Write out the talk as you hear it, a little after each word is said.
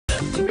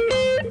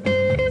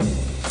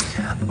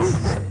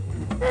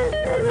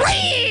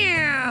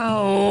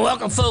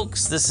Welcome,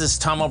 folks. This is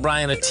Tom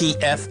O'Brien of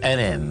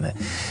TFNN.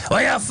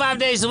 We go 5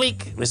 days a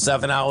week with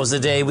 7 hours a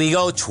day. We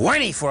go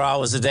 24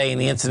 hours a day on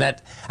the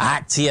internet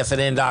at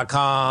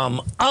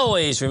TFNN.com.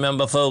 Always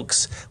remember,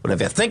 folks,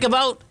 whatever you think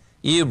about,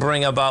 you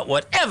bring about.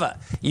 Whatever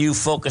you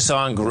focus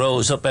on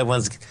grows. Hope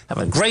everyone's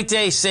having a great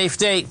day, safe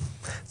day.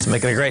 Let's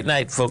make it a great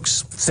night,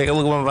 folks. Let's take a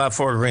look at one of our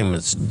 4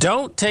 agreements.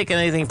 Don't take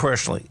anything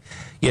personally.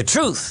 Your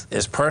truth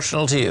is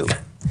personal to you.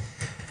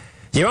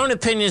 Your own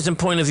opinions and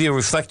point of view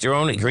reflect your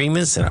own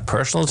agreements and are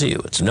personal to you.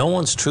 It's no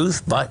one's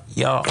truth but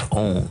your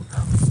own.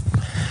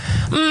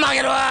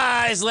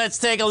 Market-wise, let's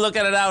take a look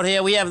at it out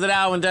here. We have the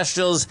Dow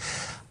Industrials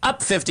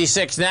up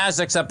 56,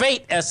 Nasdaq's up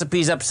 8,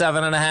 S&P's up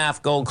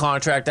 7.5, gold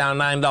contract down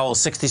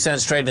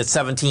 $9.60, trading at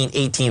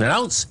 $17.18 an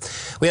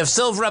ounce. We have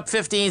silver up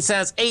 15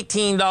 cents,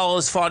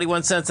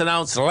 $18.41 an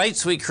ounce. Light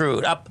sweet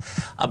crude up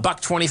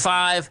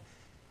 $1.25.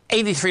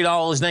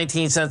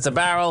 $83.19 a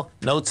barrel,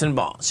 notes and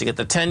bonds. You get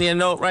the 10-year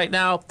note right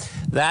now.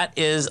 That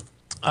is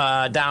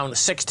down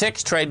 6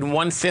 ticks, trading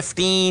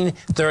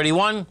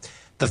 115.31.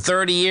 The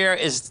 30-year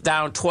is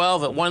down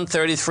 12 at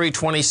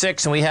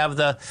 133.26, and we have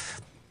the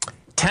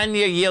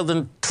 10-year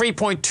yielding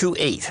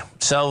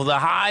 3.28. So the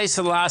highs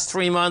for the last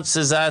 3 months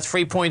is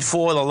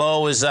 3.4. The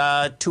low is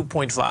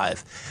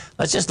 2.5.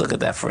 Let's just look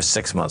at that for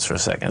 6 months for a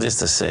second, just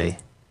to see.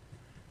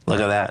 Look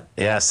at that.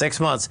 Yeah,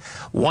 6 months.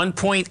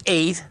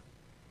 1.8.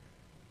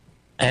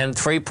 And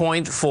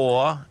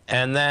 3.4,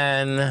 and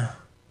then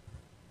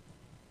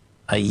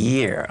a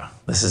year.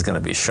 This is going to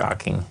be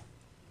shocking.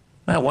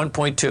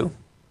 1.2.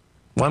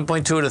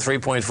 1.2 to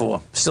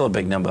 3.4. Still a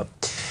big number.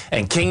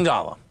 And King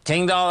Dollar.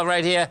 King Dollar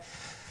right here.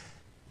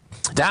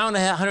 Down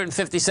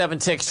 157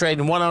 ticks,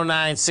 trading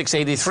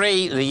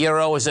 109.683. The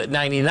euro is at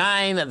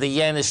 99. The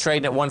yen is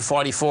trading at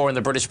 144, and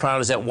the British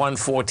pound is at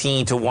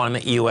 114 to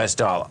 1 US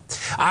dollar.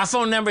 Our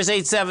phone number is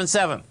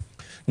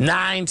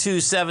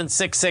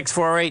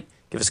 877-927-6648.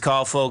 Give us a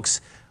call, folks.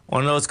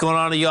 Want to know what's going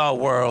on in your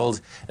world.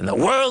 In the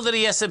world of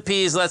the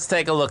S&Ps, let's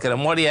take a look at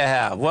them. What do you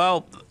have?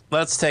 Well,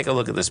 let's take a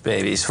look at this,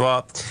 babies.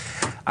 Well,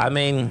 let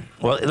me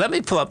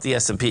pull up the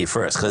S&P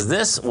first, because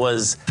this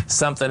was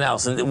something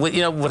else. And,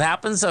 you know, what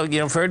happens,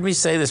 you've heard me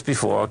say this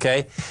before,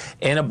 okay?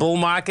 In a bull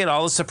market,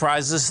 all the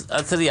surprises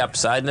are to the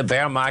upside. In a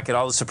bear market,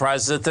 all the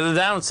surprises are to the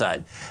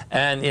downside.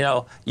 And, you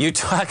know, you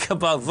talk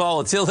about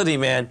volatility,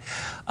 man.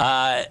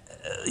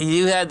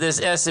 You had this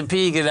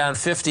S&P go down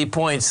 50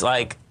 points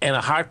like in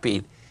a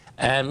heartbeat,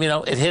 and you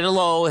know it hit a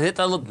low. It hit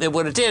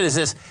what it did is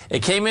this: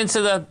 it came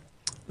into the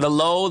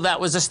low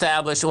that was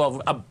established,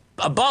 well,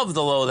 above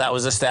the low that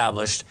was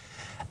established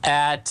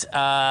at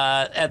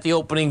the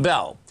opening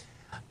bell.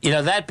 You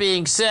know, that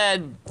being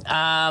said,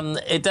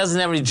 it doesn't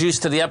have any juice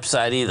to the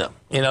upside either.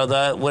 You know,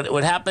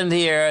 what happened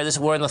here?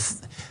 We're in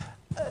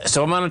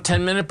so I'm on a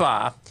 10-minute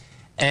bar,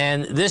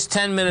 and this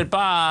 10-minute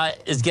bar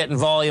is getting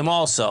volume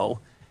also.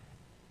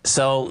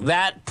 So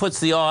that puts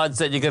the odds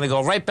that you're going to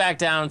go right back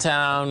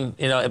downtown.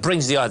 You know, it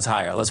brings the odds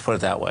higher. Let's put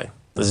it that way.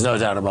 There's no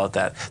doubt about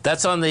that.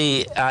 That's on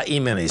the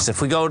E-minis.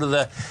 If we go to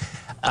the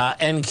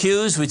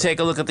NQs, we take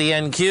a look at the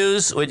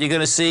NQs. What you're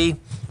going to see,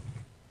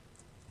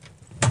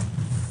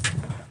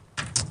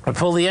 I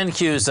pull the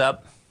NQs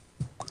up.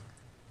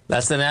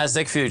 That's the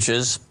NASDAQ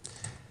futures.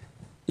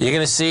 You're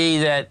going to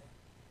see that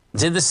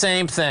did the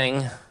same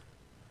thing.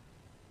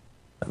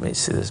 Let me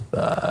see this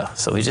bar.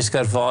 So we just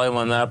got volume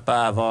on that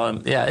bar.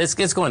 Volume. Yeah, it's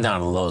going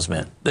down to the lows,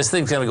 man. This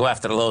thing's going to go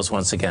after the lows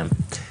once again.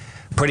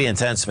 Pretty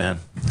intense, man.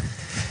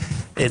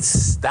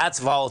 That's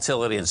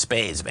volatility in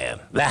spades, man.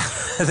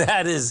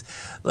 That is.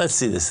 Let's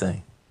see this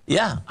thing.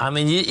 Yeah, I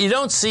mean, you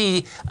don't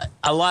see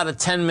a lot of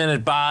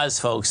 10-minute bars,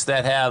 folks,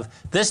 that have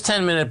this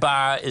 10-minute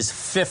bar is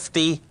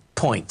 50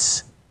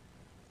 points.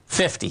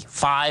 50,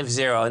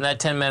 50, and that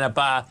 10-minute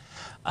bar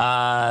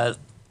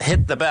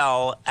hit the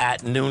bell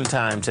at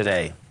noontime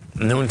today.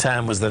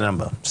 Noontime was the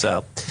number.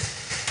 So,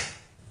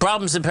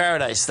 problems in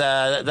paradise.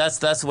 That's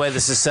the way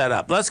this is set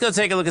up. Let's go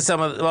take a look at some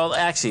of. Well,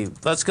 actually,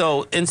 let's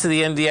go into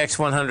the NDX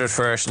 100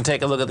 first and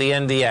take a look at the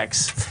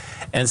NDX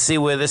and see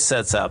where this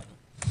sets up.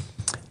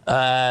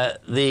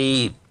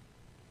 The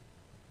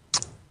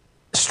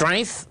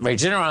strength,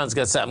 Regeneron's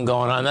got something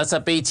going on. That's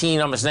up 18,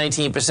 almost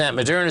 19%.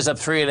 Moderna's up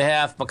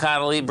 3.5.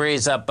 Mercado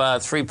Libre's up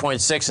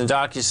 3.6, and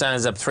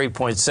DocuSign's up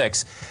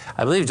 3.6.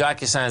 I believe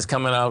DocuSign's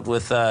coming out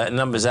with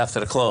numbers after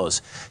the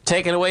close.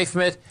 Taken away from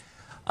it,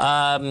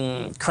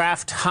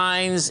 Kraft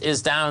Heinz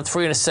is down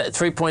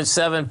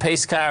 3.7.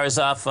 Pacecar is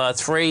off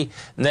 3.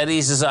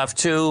 NetEase is off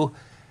 2.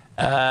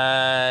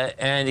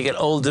 And you get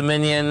Old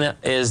Dominion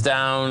is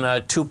down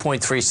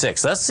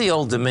 2.36. That's the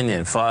Old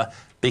Dominion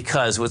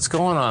because what's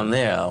going on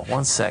there,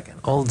 1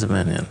 second, Old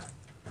Dominion.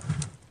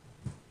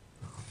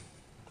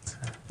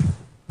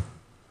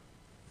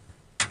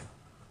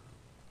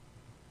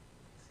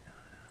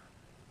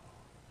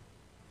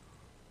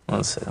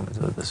 One second, let me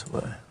do it this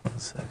way. 1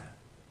 second.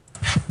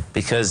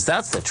 Because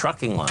that's the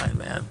trucking line,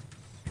 man.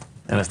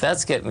 And if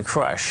that's getting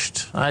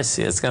crushed, I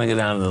see it's going to go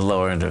down to the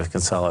lower end of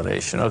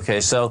consolidation.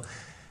 Okay, so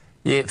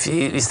if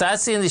you start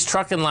seeing these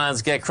trucking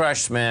lines get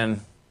crushed,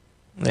 man,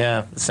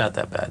 yeah, it's not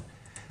that bad.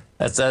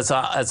 That's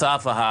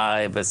off a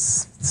high, but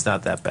it's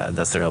not that bad.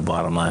 That's the real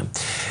bottom line.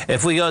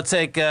 If we go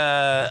take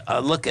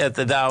a look at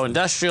the Dow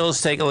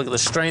Industrials, take a look at the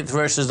strength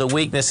versus the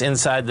weakness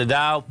inside the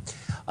Dow.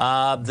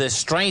 The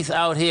strength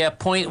out here,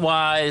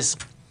 point-wise,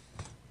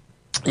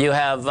 you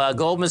have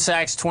Goldman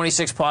Sachs,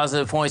 26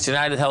 positive points,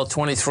 United Health,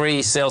 23,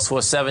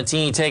 Salesforce,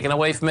 17, taken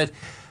away from it.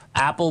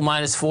 Apple,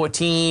 minus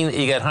 14.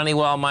 You got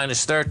Honeywell,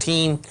 minus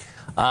 13.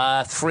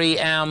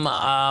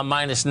 3M,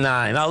 minus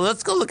 9. Now,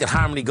 let's go look at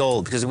Harmony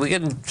Gold, because we're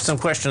getting some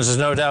questions, there's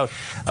no doubt,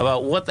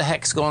 about what the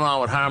heck's going on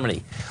with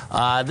Harmony.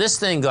 This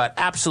thing got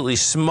absolutely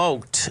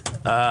smoked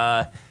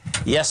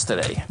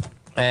yesterday.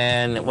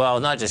 And,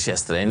 well, not just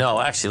yesterday. No,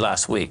 actually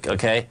last week,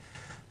 okay?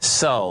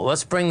 So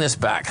let's bring this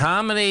back.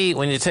 Harmony,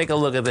 when you take a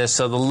look at this,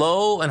 so the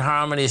low in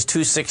Harmony is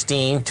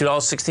 $2.16,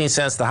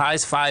 $2.16. The high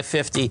is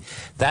 $5.50.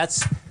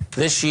 That's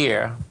this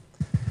year.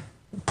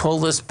 Pull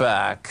this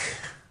back.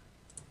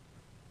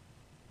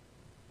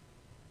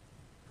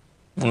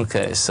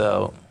 Okay,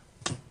 so,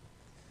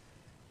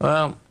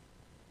 well,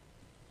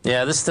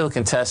 yeah, this still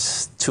can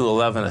test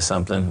 211 or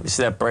something. You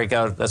see that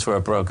breakout? That's where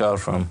it broke out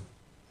from.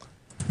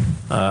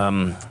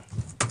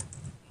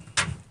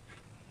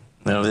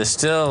 You know, there's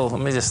still,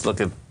 let me just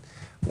look at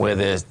where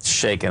they're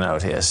shaking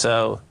out here.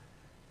 So,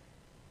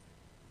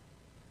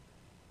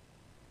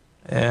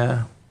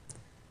 yeah,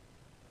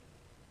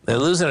 they're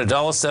losing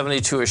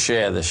 $1.72 a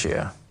share this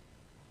year.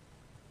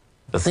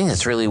 The thing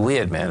that's really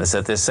weird, man, is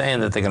that they're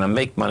saying that they're going to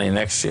make money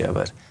next year,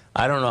 but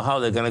I don't know how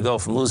they're going to go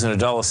from losing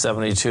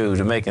 $1.72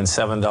 to making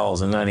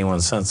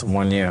 $7.91 in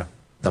 1 year.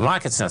 The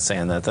market's not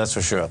saying that, that's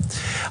for sure.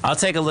 I'll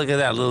take a look at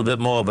that a little bit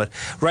more, but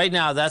right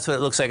now, that's what it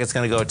looks like it's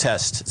going to go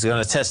test. It's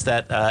going to test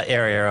that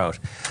area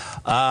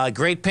out.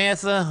 Great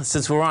Panther,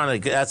 since we're on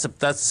it,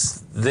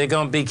 they're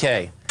going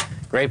BK.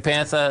 Great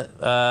Panther,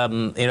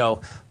 you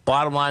know,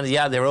 bottom line,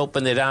 yeah, they're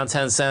open, they're down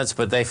 10 cents,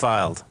 but they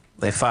filed.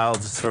 They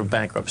filed for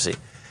bankruptcy.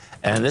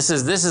 And this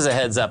is a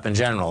heads up in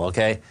general,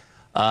 okay?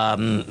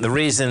 The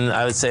reason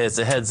I would say it's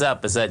a heads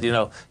up is that, you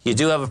know, you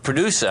do have a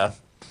producer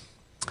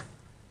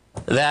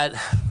that,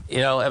 you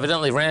know,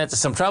 evidently ran into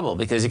some trouble,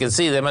 because you can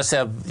see they must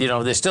have, you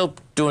know, they're still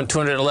doing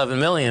 $211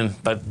 million,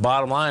 but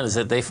bottom line is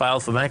that they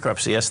filed for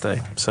bankruptcy yesterday.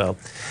 So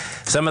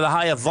some of the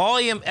higher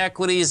volume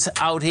equities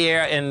out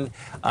here, and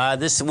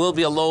this will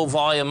be a low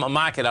volume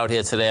market out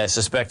here today, I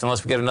suspect,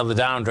 unless we get another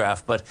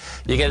downdraft. But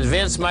you get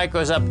Advanced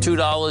Micros up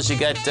 $2. You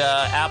got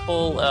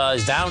Apple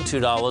is down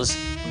 $2.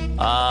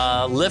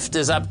 Lyft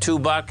is up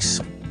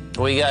 $2.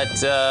 We got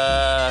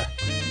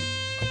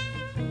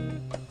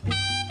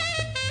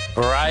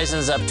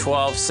Verizon's up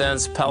 12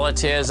 cents.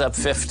 Pelletiers up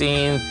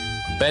 15.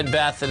 Bed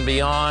Bath &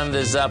 Beyond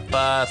is up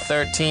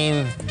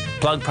 13.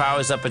 Plug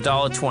Power's up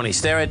 $1.20.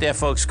 Stay right there,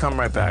 folks. Come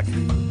right back.